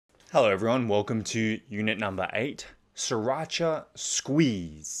Hello everyone, welcome to unit number 8, Sriracha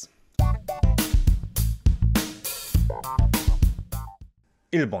Squeeze.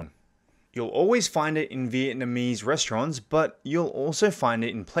 1번. You'll always find it in Vietnamese restaurants, but you'll also find it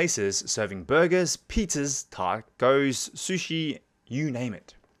in places serving burgers, pizzas, tacos, sushi, you name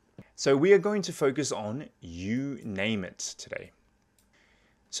it. So we are going to focus on you name it today.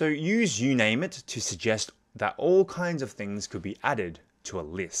 So use you name it to suggest that all kinds of things could be added to a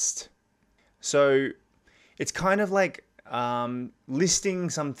list. So it's kind of like listing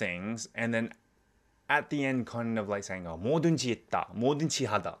some things and then at the end kind of like saying 뭐든지 있다, 뭐든지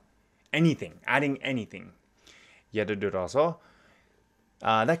하다, anything, adding anything. 예를 들어서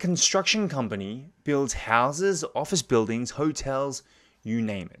that construction company builds houses, office buildings, hotels, you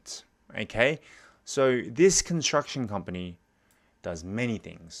name it. Okay? So this construction company does many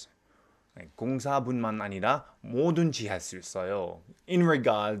things. 공사뿐만 아니라 뭐든지 할 수 있어요. In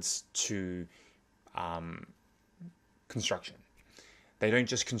regards to construction. They don't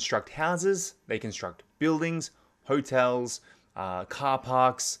just construct houses, they construct buildings, hotels, car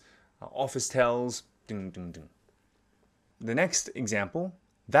parks, office tels, 등등등. The next example,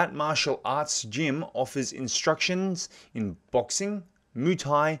 that martial arts gym offers instructions in boxing, Muay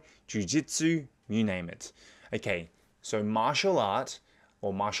Thai, Jiu-Jitsu, you name it. Okay, so martial art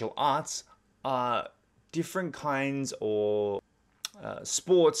or martial arts are different kinds or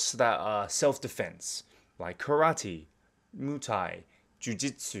sports that are self-defense, like karate, Muay Thai,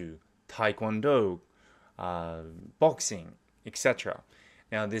 Jiu-Jitsu, Taekwondo, boxing, etc.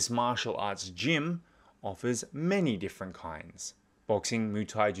 Now, this martial arts gym offers many different kinds. Boxing, Muay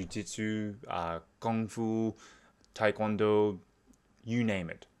Thai, Jiu-Jitsu, Kung Fu, Taekwondo, you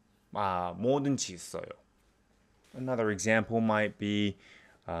name it. 뭐든지 있어요. Another example might be,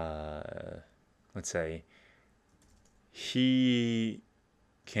 let's say, he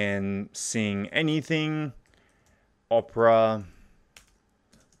can sing anything, opera,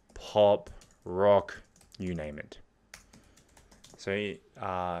 pop, rock, you name it. So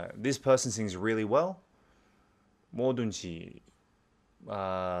this person sings really well. 뭐든지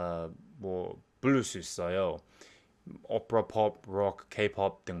뭐 부를 수 있어요. Opera, pop, rock,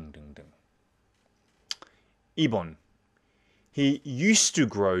 K-pop 등등등. 2번. He used to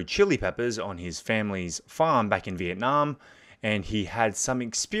grow chili peppers on his family's farm back in Vietnam, and he had some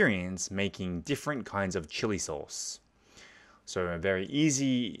experience making different kinds of chili sauce. So a very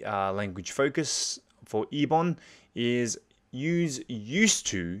easy language focus for 2번 is use used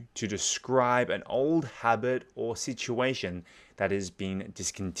to describe an old habit or situation that has been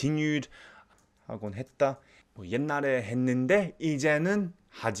discontinued. 하곤 했다. 옛날에 했는데 이제는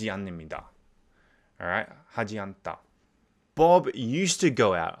하지 않습니다. Alright, 하지 않다. Bob used to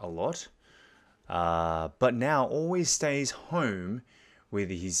go out a lot, but now always stays home with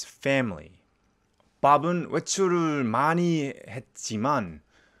his family. Bob은 외출을 많이 했지만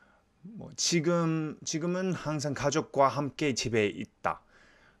지금은 항상 가족과 함께 집에 있다.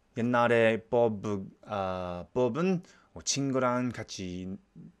 옛날에 Bob은 친구랑 같이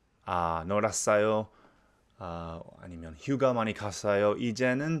놀았어요. 아니면 휴가 많이 갔어요.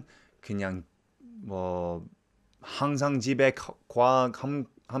 이제는 그냥 항상 집과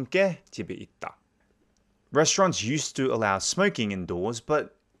함께 집에 있다. Restaurants used to allow smoking indoors,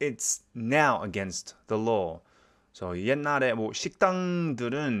 but it's now against the law. So 옛날에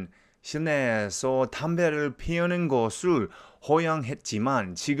식당들은 실내에서 담배를 피우는 것을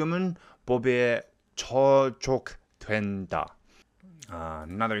허용했지만 지금은 법에 저촉된다.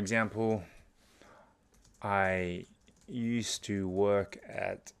 Another example, I used to work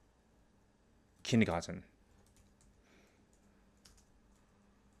at kindergarten.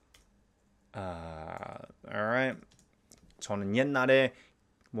 Alright. 저는 옛날에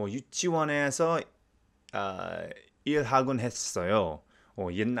유치원에서 일하곤 했어요.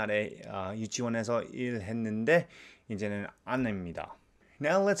 옛날에 유치원에서 일했는데 이제는 안 합니다.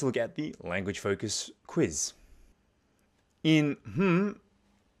 Now let's look at the language focus quiz. In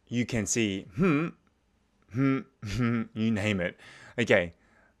you can see you name it. Okay,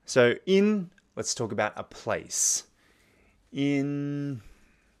 so in, let's talk about a place. In,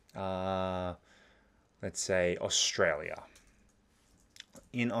 let's say Australia.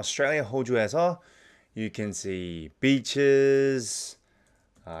 In Australia, 호주에서, you can see beaches,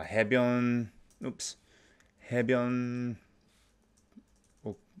 해변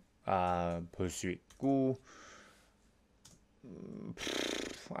볼 수 있고,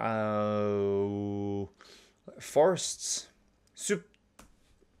 forests,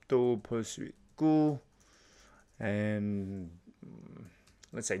 숲도 볼 수 있고, and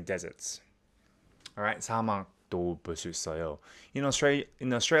let's say deserts. All right, 사막 사막도 볼 수 있어요. In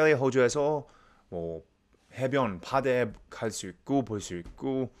Australia, 호주에서 뭐 해변, 바다에 갈 수 있고 볼 수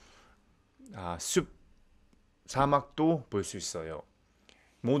있고 숲, 사막도 볼 수 있어요.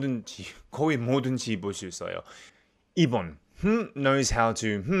 뭐든지 거의 뭐든지 볼 수 있어요. 2번 knows how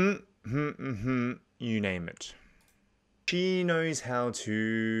to you name it. She knows how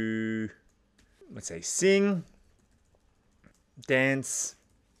to let's say sing, dance,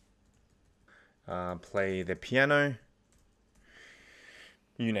 play the piano,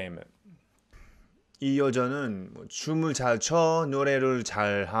 you name it. 이 여자는 뭐 춤을 잘 춰, 노래를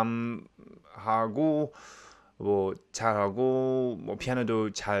하고 뭐 잘하고 뭐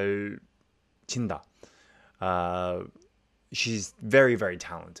피아노도 잘 친다. She's very, very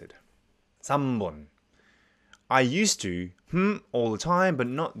talented. 3번. I used to all the time, but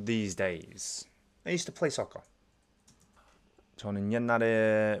not these days. I used to play soccer. 저는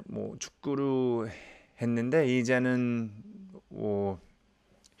옛날에 뭐 축구를 했는데 이제는 뭐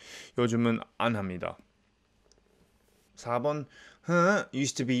요즘은 안 합니다. 4번.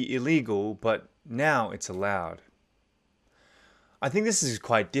 Used to be illegal, but now it's allowed. I think this is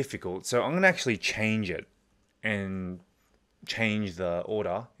quite difficult, so I'm going to actually change it and change the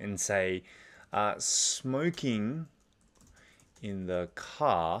order and say smoking in the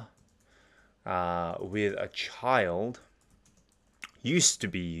car with a child used to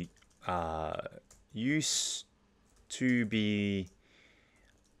be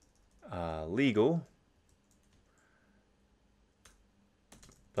legal,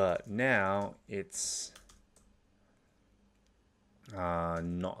 but now it's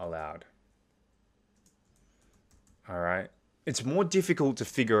not allowed. All right. It's more difficult to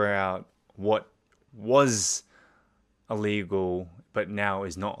figure out what was illegal but now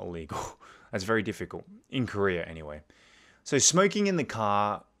is not illegal. That's very difficult in Korea anyway. So smoking in the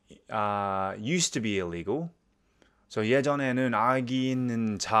car used to be illegal. So 예전에는 아기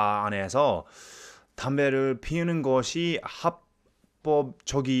있는 차 안에서 담배를 피우는 것이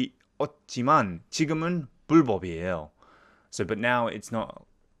합법적이었지만 지금은 불법이에요. So but now it's not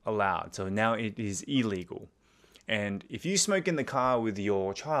allowed. So now it is illegal. And if you smoke in the car with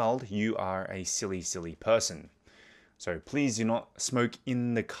your child, you are a silly, silly person. So please do not smoke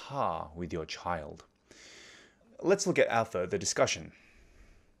in the car with your child. Let's look at our further discussion.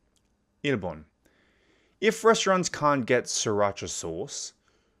 1번. If restaurants can't get Sriracha sauce,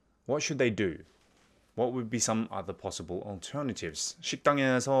 what should they do? What would be some other possible alternatives?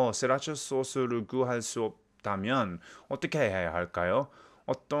 식당에서 스리라차 소스를 구할 수 없다면 어떻게 해야 할까요?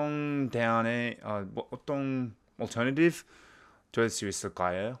 어떤 alternative 될 수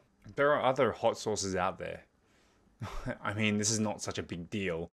있을까요? There are other hot sauces out there. I mean, this is not such a big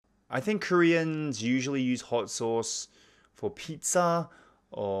deal. I think Koreans usually use hot sauce for pizza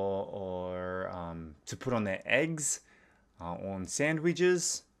or to put on their eggs, on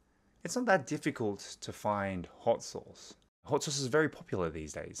sandwiches. It's not that difficult to find hot sauce. Hot sauce is very popular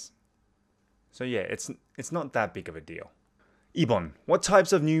these days. So yeah, it's not that big of a deal. 2번. What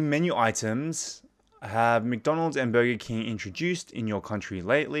types of new menu items have McDonald's and Burger King introduced in your country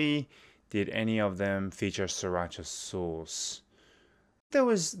lately? Did any of them feature Sriracha sauce?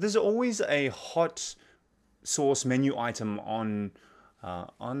 There's always a hot sauce menu item on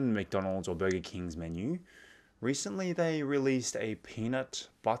McDonald's or Burger King's menu. Recently, they released a peanut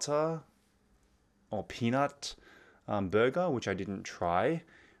butter or peanut burger, which I didn't try.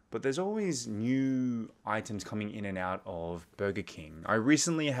 But there's always new items coming in and out of Burger King.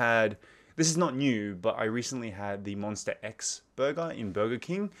 This is not new, but I recently had the Monster X burger in Burger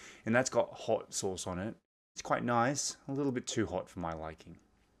King, and that's got hot sauce on it. It's quite nice, a little bit too hot for my liking.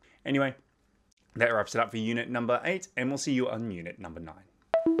 Anyway, that wraps it up for unit number 8, and we'll see you on unit number 9.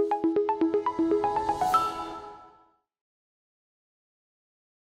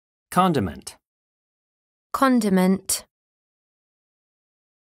 Condiment. Condiment.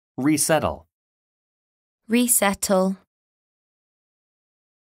 Resettle. Resettle.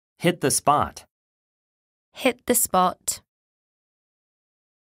 Hit the spot. Hit the spot.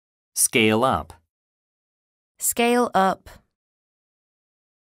 Scale up. Scale up.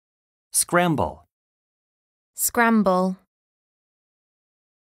 Scramble. Scramble.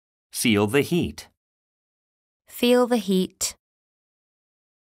 Feel the heat. Feel the heat.